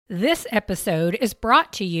This episode is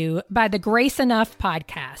brought to you by the Grace Enough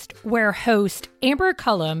podcast, where host Amber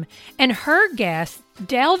Cullum and her guests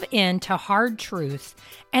delve into hard truths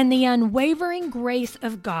and the unwavering grace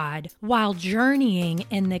of God while journeying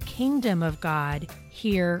in the kingdom of God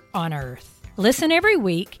here on earth. Listen every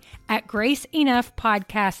week at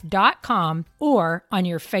graceenoughpodcast.com or on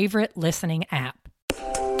your favorite listening app.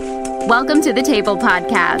 Welcome to the Table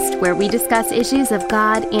Podcast, where we discuss issues of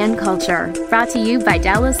God and culture. Brought to you by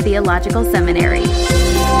Dallas Theological Seminary.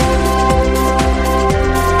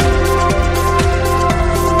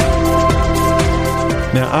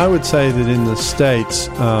 Now, I would say that in the States,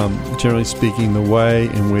 generally speaking, the way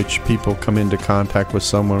in which people come into contact with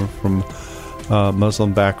someone from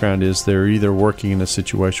Muslim background is they're either working in a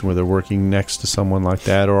situation where they're working next to someone like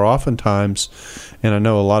that, or oftentimes, and I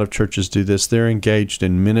know a lot of churches do this, they're engaged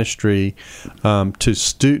in ministry to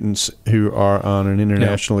students who are on an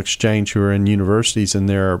international exchange, who are in universities, and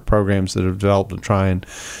there are programs that have developed to try and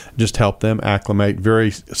just help them acclimate,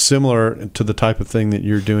 very similar to the type of thing that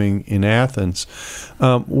you're doing in Athens.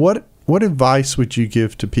 What advice would you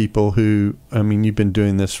give to people who, I mean, you've been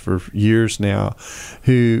doing this for years now,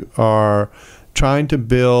 who are trying to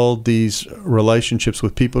build these relationships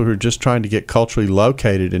with people who are just trying to get culturally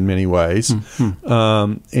located in many ways,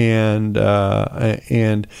 and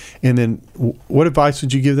then what advice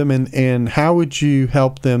would you give them, and how would you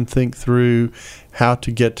help them think through how to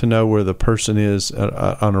get to know where the person is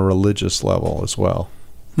on a religious level as well?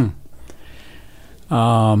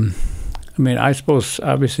 I mean, I suppose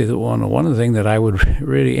obviously one of the things that I would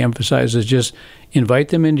really emphasize is just invite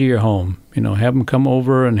them into your home. You know, have them come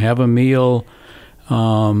over and have a meal.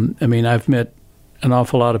 I mean, I've met an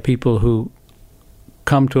awful lot of people who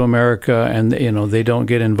come to America and, you know, they don't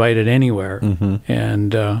get invited anywhere.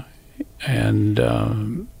 And you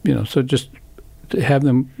know, so just to have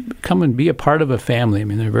them come and be a part of a family. I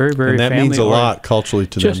mean, they're very, very family. And that means a lot culturally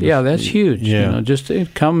to them. Yeah, that's huge. Yeah. You know, just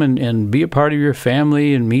come and be a part of your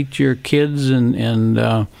family and meet your kids and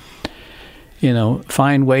you know,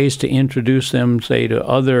 find ways to introduce them, say,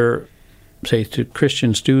 to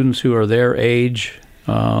Christian students who are their age,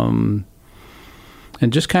 and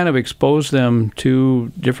just kind of expose them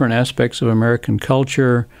to different aspects of American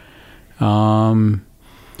culture. You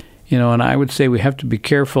know, and I would say we have to be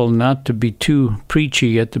careful not to be too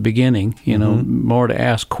preachy at the beginning, you know, more to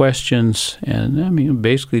ask questions and, I mean,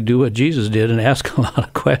 basically do what Jesus did and ask a lot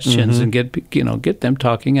of questions and get them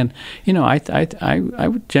talking. And, you know, I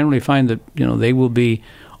would generally find that, you know, they will be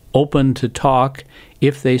open to talk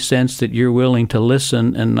if they sense that you're willing to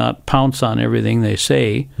listen and not pounce on everything they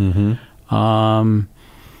say.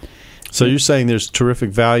 So you're saying there's terrific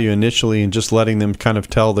value initially in just letting them kind of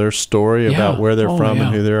tell their story about where they're from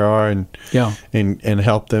and who they are, and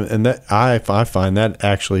help them. And that I find that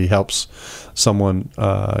actually helps someone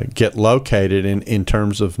get located in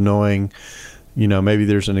terms of knowing, you know, maybe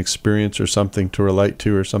there's an experience or something to relate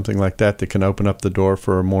to or something like that that can open up the door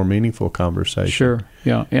for a more meaningful conversation. Sure,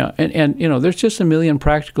 yeah. And you know, there's just a million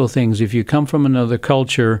practical things. If you come from another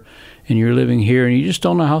culture and you're living here and you just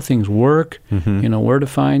don't know how things work, you know, where to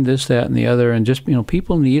find this, that, and the other, and just, you know,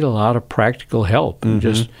 people need a lot of practical help. And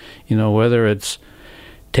just, you know, whether it's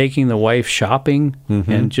taking the wife shopping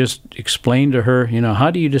and just explain to her, you know, how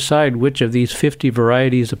do you decide which of these 50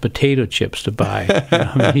 varieties of potato chips to buy? You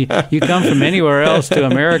know, I mean, you come from anywhere else to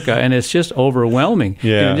America, and it's just overwhelming.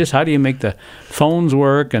 You know, just how do you make the phones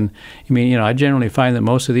work? And, I mean, you know, I generally find that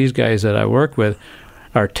most of these guys that I work with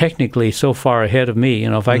are technically so far ahead of me. You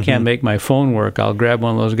know, if I can't make my phone work, I'll grab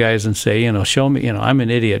one of those guys and say, you know, show me, you know, I'm an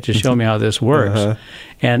idiot, just show me how this works.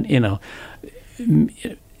 And, you know,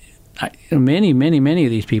 many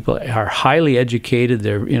of these people are highly educated.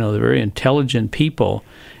 They're, you know, they're very intelligent people,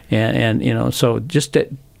 and you know, so just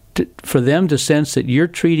for them to sense that you're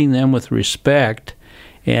treating them with respect,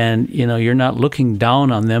 and you know, you're not looking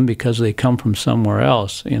down on them because they come from somewhere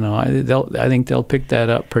else. You know, I think they'll pick that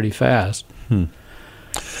up pretty fast.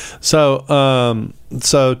 So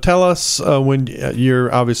tell us, when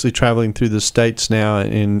you're obviously traveling through the States now,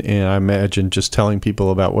 and I imagine just telling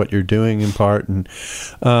people about what you're doing in part, and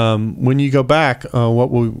when you go back,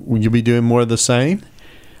 what will you be doing more of the same?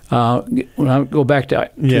 When I go back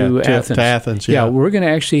to Athens. To Athens, yeah. We're going to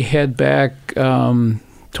actually head back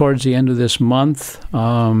towards the end of this month.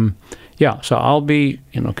 So I'll be,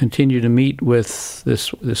 you know, continue to meet with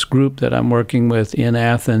this group that I'm working with in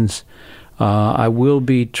Athens. I will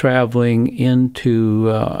be traveling into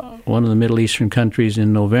one of the Middle Eastern countries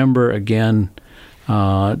in November again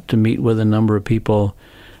to meet with a number of people.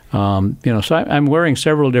 You know, so I'm wearing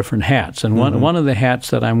several different hats, and one of the hats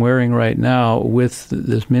that I'm wearing right now with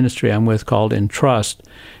this ministry I'm with called Entrust,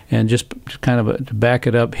 And just kind of to back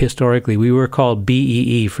it up historically, we were called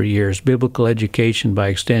BEE for years, Biblical Education by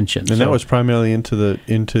Extension. And that was primarily into the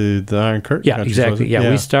Iron Curtain. Yeah, exactly.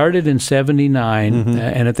 Yeah, we started in '79,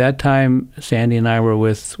 and at that time, Sandy and I were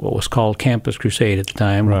with what was called Campus Crusade at the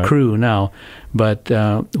time, Cru now. But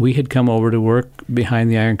we had come over to work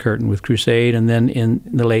behind the Iron Curtain with Crusade, and then in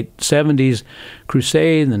the late '70s,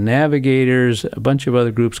 Crusade, the Navigators, a bunch of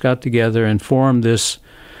other groups got together and formed this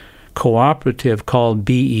cooperative called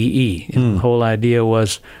BEE. And the whole idea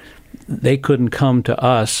was they couldn't come to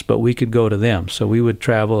us, but we could go to them. So we would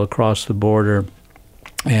travel across the border,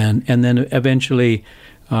 and then eventually,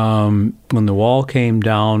 when the wall came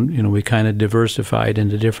down, we kind of diversified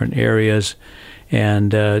into different areas,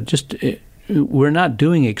 and we're not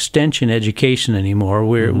doing extension education anymore.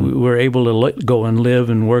 We're able to go and live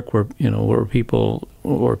and work where people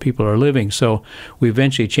are living. So we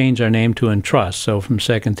eventually changed our name to Entrust. So from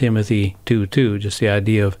 2 Timothy 2:2, just the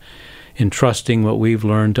idea of entrusting what we've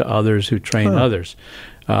learned to others who train others.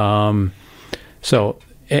 So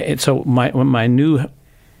my new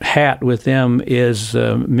hat with them is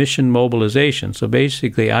mission mobilization. So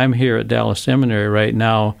basically, I'm here at Dallas Seminary right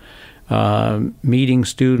now, meeting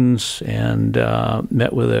students, and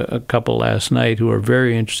met with a couple last night who are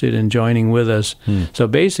very interested in joining with us. So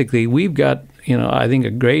basically, we've got, I think,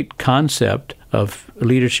 a great concept of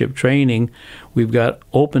leadership training. We've got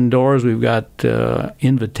open doors, we've got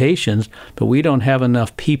invitations, but we don't have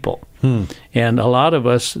enough people. And a lot of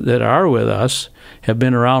us that are with us have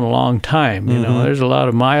been around a long time. There's a lot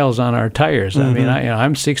of miles on our tires. I mean,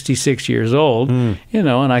 I'm 66 years old, and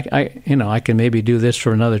I can maybe do this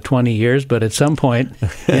for another 20 years, but at some point,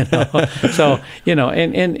 so,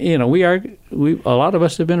 a lot of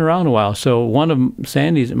us have been around a while. So one of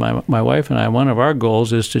Sandy's, my wife and I, one of our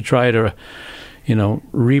goals is to try to,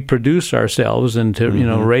 reproduce ourselves and to,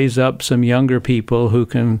 raise up some younger people who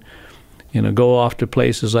can, go off to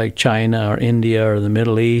places like China or India or the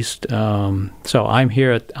Middle East. So I'm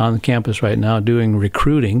here on campus right now doing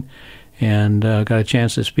recruiting, and got a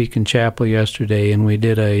chance to speak in chapel yesterday, and we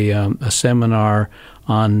did a seminar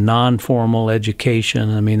on non-formal education.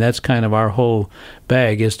 I mean, that's kind of our whole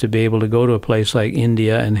bag, is to be able to go to a place like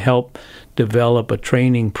India and help develop a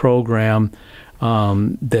training program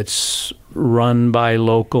that's run by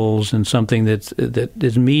locals and something that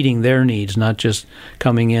is meeting their needs, not just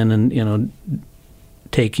coming in and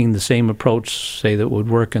taking the same approach, say, that would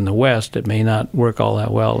work in the West. It may not work all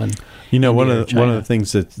that well in India one of the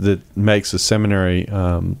things that makes a seminary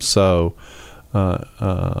so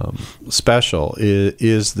special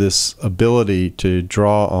is this ability to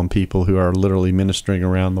draw on people who are literally ministering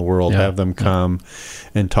around the world, have them come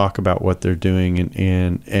and talk about what they're doing,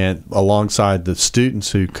 and alongside the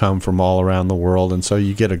students who come from all around the world. And so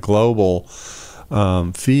you get a global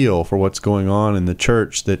feel for what's going on in the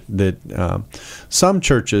church that some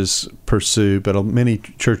churches pursue, but many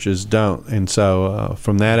churches don't. And so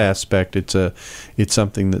from that aspect, it's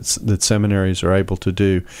something that seminaries are able to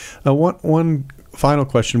do. One final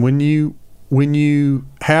question: when you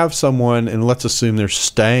have someone, and let's assume they're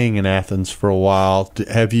staying in Athens for a while,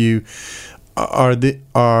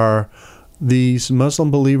 are these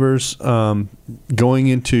Muslim believers going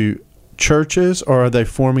into churches, or are they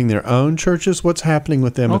forming their own churches? What's happening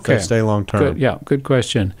with them if they stay long term? Good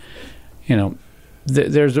question.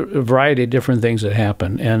 There's a variety of different things that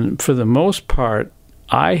happen, and for the most part,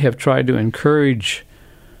 I have tried to encourage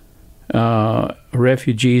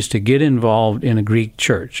refugees to get involved in a Greek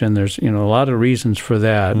church, and there's a lot of reasons for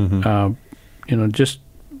that. Just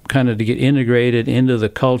kind of to get integrated into the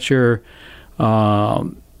culture.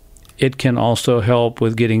 It can also help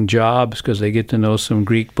with getting jobs, because they get to know some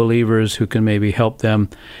Greek believers who can maybe help them.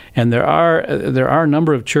 And there are a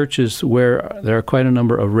number of churches where there are quite a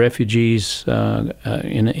number of refugees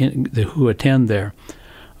who attend there.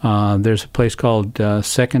 There's a place called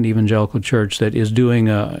Second Evangelical Church that is doing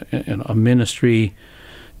a ministry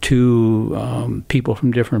to people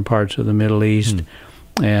from different parts of the Middle East.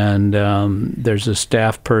 And there's a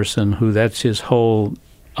staff person who, that's his whole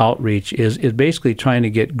outreach, is basically trying to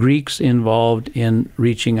get Greeks involved in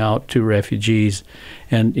reaching out to refugees,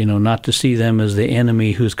 and not to see them as the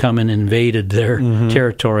enemy who's come and invaded their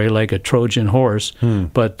territory like a Trojan horse,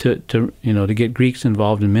 but to get Greeks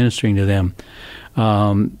involved in ministering to them.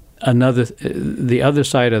 The other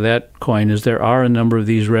side of that coin is there are a number of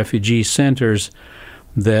these refugee centers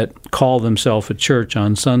that call themselves a church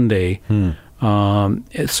on Sunday.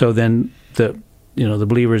 So then the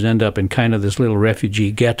believers end up in kind of this little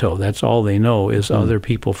refugee ghetto. That's all they know is other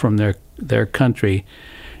people from their country.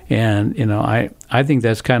 And, I think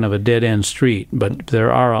that's kind of a dead-end street, but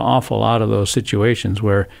there are an awful lot of those situations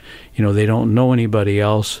where, they don't know anybody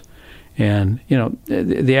else. And,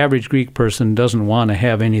 the average Greek person doesn't want to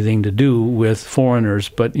have anything to do with foreigners,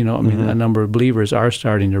 but, a number of believers are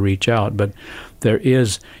starting to reach out. But there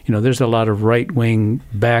is, there's a lot of right-wing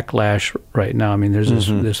backlash right now. I mean, there's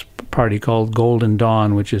this party called Golden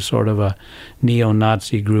Dawn, which is sort of a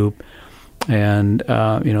neo-Nazi group. And,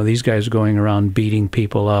 these guys are going around beating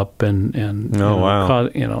people up and wow.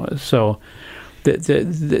 So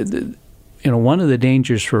one of the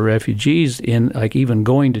dangers for refugees in like even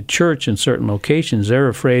going to church in certain locations, they're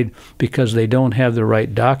afraid because they don't have the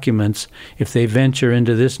right documents. If they venture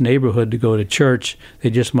into this neighborhood to go to church,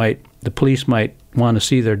 the police might want to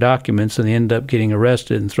see their documents, and they end up getting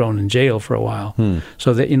arrested and thrown in jail for a while.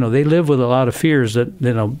 So that they live with a lot of fears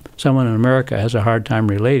that someone in America has a hard time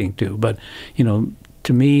relating to. But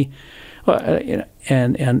to me,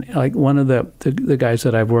 and like one of the guys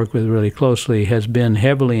that I've worked with really closely has been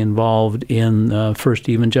heavily involved in First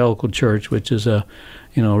Evangelical Church, which is a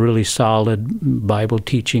really solid Bible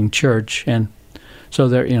teaching church. And so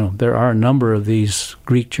there are a number of these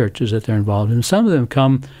Greek churches that they're involved in. Some of them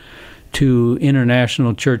come to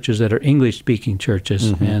international churches that are English-speaking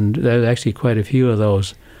churches, and there's actually quite a few of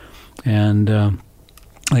those. And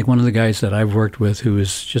like one of the guys that I've worked with, who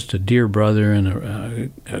is just a dear brother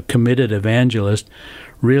and a committed evangelist,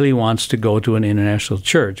 really wants to go to an international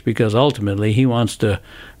church because ultimately he wants to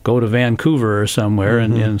go to Vancouver or somewhere,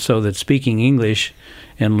 and so that speaking English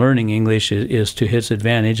and learning English is to his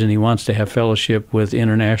advantage, and he wants to have fellowship with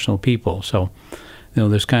international people. So,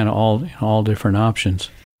 there's kind of all different options.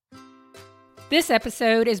 This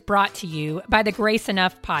episode is brought to you by the Grace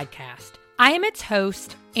Enough podcast. I am its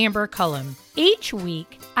host, Amber Cullum. Each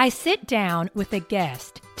week, I sit down with a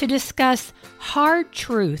guest to discuss hard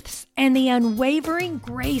truths and the unwavering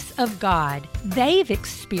grace of God they've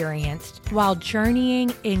experienced while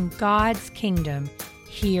journeying in God's kingdom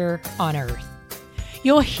here on earth.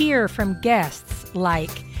 You'll hear from guests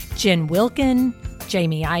like Jen Wilkin,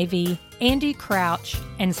 Jamie Ivey, Andy Crouch,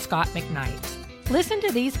 and Scott McKnight. Listen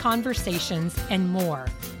to these conversations and more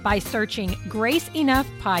by searching Grace Enough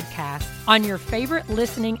Podcast on your favorite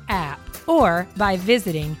listening app or by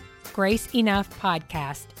visiting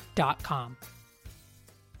graceenoughpodcast.com.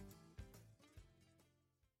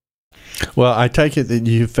 Well, I take it that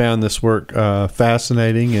you found this work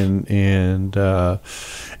fascinating and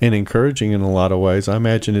encouraging in a lot of ways. I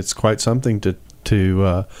imagine it's quite something to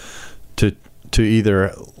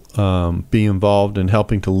either be involved in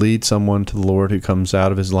helping to lead someone to the Lord who comes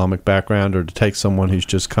out of Islamic background, or to take someone who's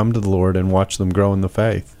just come to the Lord and watch them grow in the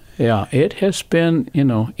faith. Yeah, it has been,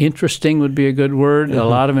 interesting would be a good word. A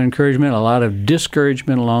lot of encouragement, a lot of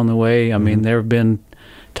discouragement along the way. I mean, there have been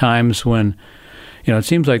times when, it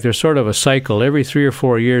seems like there's sort of a cycle. Every 3 or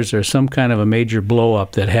 4 years, there's some kind of a major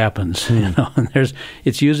blow-up that happens. And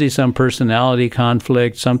it's usually some personality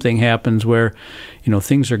conflict. Something happens where,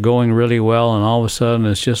 things are going really well, and all of a sudden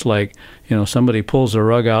it's just like, somebody pulls the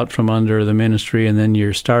rug out from under the ministry, and then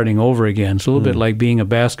you're starting over again. It's a little bit like being a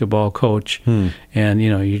basketball coach, and,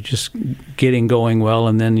 you're just getting going well,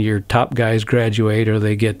 and then your top guys graduate or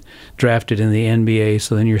they get drafted in the NBA,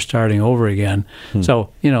 so then you're starting over again.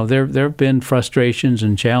 So, there have been frustrations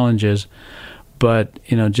and challenges, but,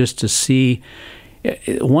 just to see...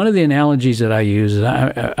 One of the analogies that I use is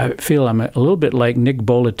I feel I'm a little bit like Nick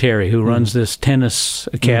Bollettieri, who runs this tennis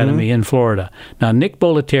academy in Florida. Now, Nick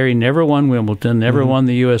Bollettieri never won Wimbledon, never won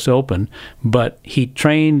the U.S. Open, but he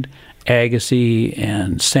trained Agassi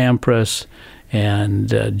and Sampras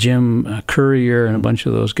and Jim Courier and a bunch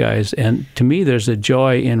of those guys. And to me, there's a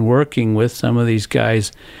joy in working with some of these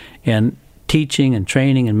guys and teaching and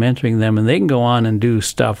training and mentoring them, and they can go on and do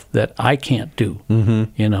stuff that I can't do,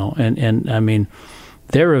 and I mean,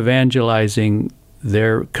 they're evangelizing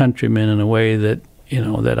their countrymen in a way that,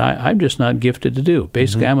 that I'm just not gifted to do.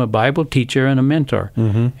 Basically, I'm a Bible teacher and a mentor,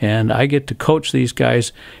 and I get to coach these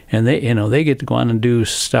guys, and they get to go on and do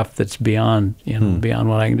stuff that's beyond, beyond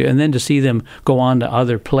what I can do, and then to see them go on to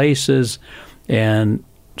other places and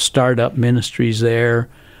start up ministries there.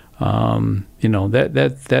 That's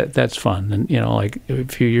fun. And, like a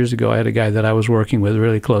few years ago, I had a guy that I was working with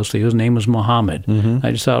really closely. His name was Muhammad.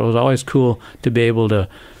 I just thought it was always cool to be able to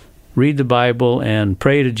read the Bible and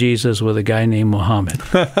pray to Jesus with a guy named Muhammad.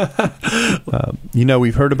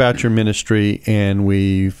 We've heard about your ministry, and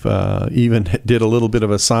we've even did a little bit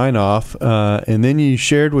of a sign-off, and then you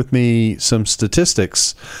shared with me some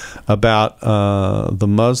statistics about the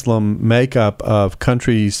Muslim makeup of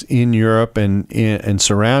countries in Europe and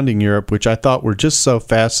surrounding Europe, which I thought were just so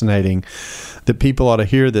fascinating that people ought to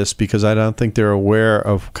hear this, because I don't think they're aware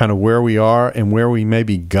of kind of where we are and where we may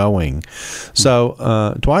be going.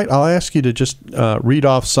 So, Dwight, I'll ask you to just read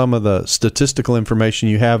off some of the statistical information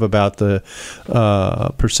you have about the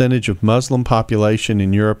percentage of Muslim population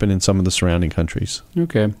in Europe and in some of the surrounding countries.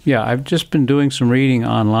 Okay. Yeah, I've just been doing some reading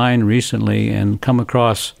online recently and come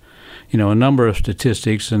across, a number of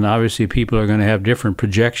statistics, and obviously people are going to have different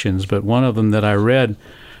projections, but one of them that I read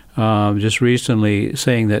just recently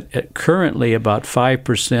saying that currently about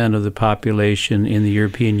 5% of the population in the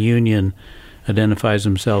European Union identifies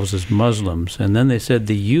themselves as Muslims. And then they said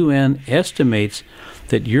the UN estimates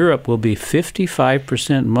that Europe will be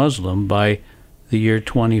 55% Muslim by the year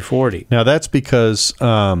 2040. Now, that's because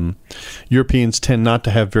Europeans tend not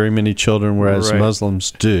to have very many children, whereas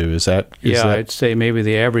Muslims do. Is that? I'd say maybe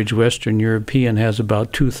the average Western European has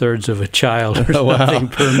about 2/3 of a child or something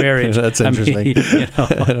per marriage. That's interesting.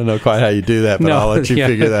 I don't know quite how you do that, but I'll let you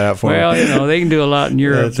figure that out for me. Well, they can do a lot in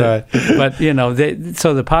Europe. That's right. But,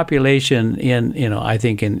 so the population in, I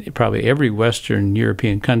think in probably every Western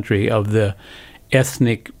European country of the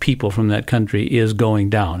ethnic people from that country is going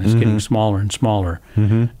down. It's getting smaller and smaller.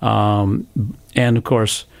 And of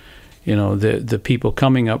course, the people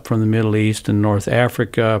coming up from the Middle East and North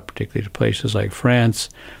Africa, particularly to places like France,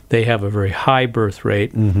 they have a very high birth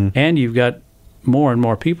rate, and you've got more and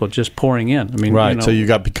more people just pouring in. So you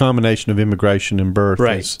got the combination of immigration and birth.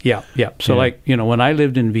 Right. Yeah. So when I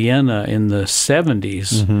lived in Vienna in the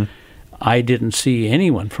 70s, I didn't see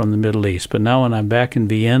anyone from the Middle East, but now when I'm back in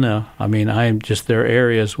Vienna, there are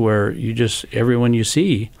areas where everyone you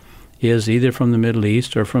see is either from the Middle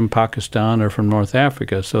East or from Pakistan or from North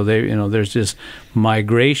Africa. So there's this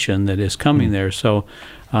migration that is coming there. So,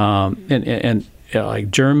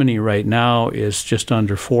 like Germany right now is just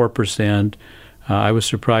under 4%. I was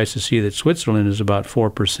surprised to see that Switzerland is about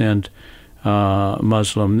 4%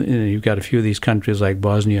 Muslim. You've got a few of these countries like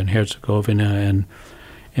Bosnia and Herzegovina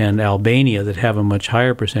and Albania that have a much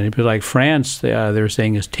higher percentage. But like France, they're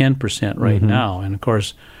saying is 10% right now, and of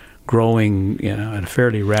course growing at a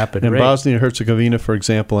fairly rapid rate. In Bosnia and Herzegovina, for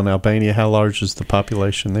example, and Albania, how large is the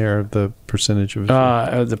population there, the percentage of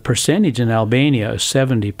the percentage in Albania is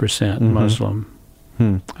 70% Muslim.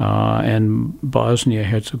 And Bosnia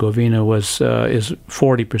Herzegovina is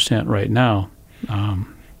 40% right now.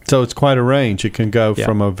 So it's quite a range. It can go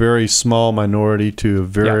from a very small minority to a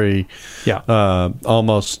very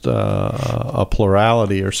almost a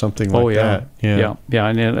plurality or something like that. Yeah.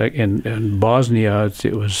 And in Bosnia,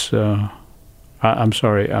 it was.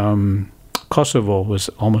 Kosovo was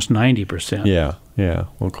almost 90%. Yeah.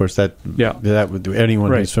 Well, of course that would do.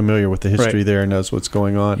 Anyone who's familiar with the history there knows what's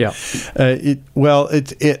going on. Yeah. I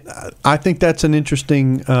think that's an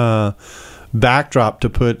interesting backdrop to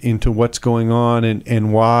put into what's going on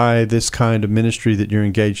and why this kind of ministry that you're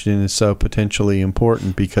engaged in is so potentially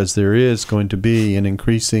important, because there is going to be an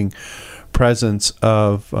increasing presence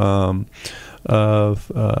of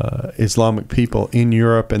Islamic people in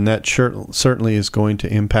Europe, and that certainly is going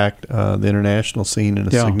to impact the international scene in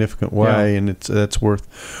a significant way, and that's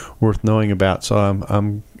worth knowing about. So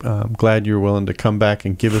I'm glad you're willing to come back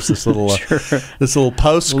and give us this little this little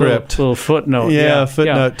postscript, little footnote,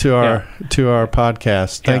 to our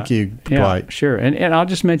podcast. Thank you, Dwight. Sure, and I'll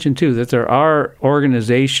just mention too that there are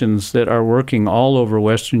organizations that are working all over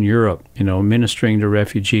Western Europe, ministering to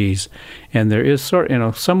refugees, and there is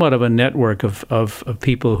somewhat of a network of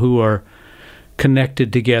people who are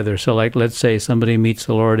connected together. So like, let's say somebody meets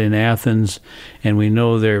the Lord in Athens and we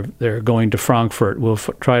know they're going to Frankfurt. We'll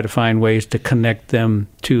try to find ways to connect them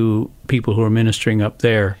to people who are ministering up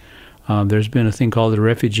there. There's been a thing called the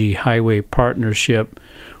Refugee Highway Partnership,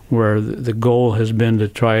 where the goal has been to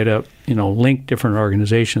try to link different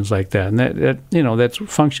organizations like that, and that's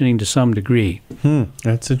functioning to some degree.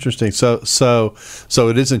 That's interesting. So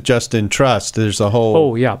it isn't just in trust. There's a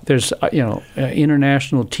whole. There's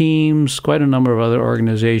international teams, quite a number of other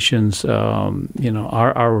organizations.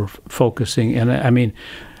 Are focusing, and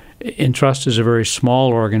Entrust is a very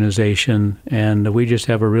small organization, and we just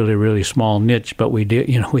have a really, really small niche. But we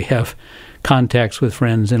we have contacts with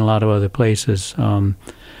friends in a lot of other places.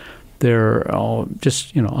 There are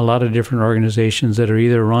just a lot of different organizations that are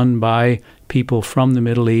either run by people from the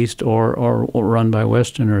Middle East or run by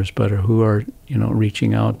Westerners, but who are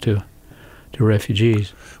reaching out to to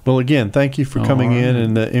refugees. Well, again, thank you for coming in,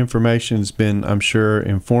 and the information's been, I'm sure,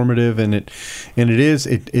 informative, and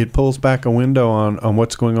it pulls back a window on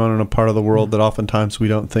what's going on in a part of the world that oftentimes we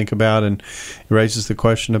don't think about, and it raises the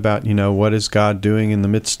question about, what is God doing in the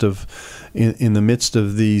midst of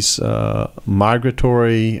these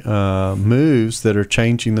migratory moves that are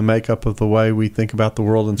changing the makeup of the way we think about the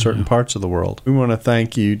world in certain parts of the world. We want to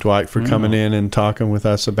thank you, Dwight, for coming in and talking with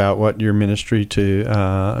us about what your ministry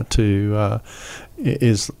to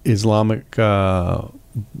Islamic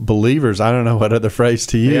believers, I don't know what other phrase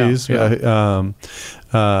to use,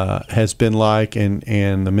 has been like,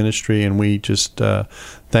 and the ministry, and we just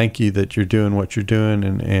thank you that you're doing what you're doing,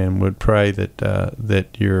 and would pray that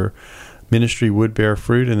your ministry would bear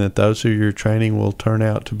fruit, and that those who you're training will turn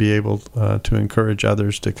out to be able to encourage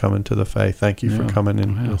others to come into the faith. Thank you for coming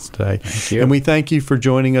in with us today. Thank you. And we thank you for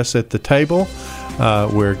joining us at the table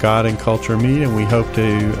where God and culture meet, and we hope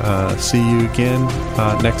to see you again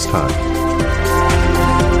next time.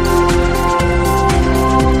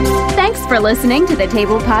 Thanks for listening to the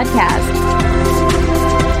Table Podcast.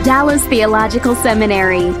 Dallas Theological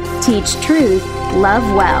Seminary. Teach truth, love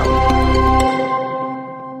well.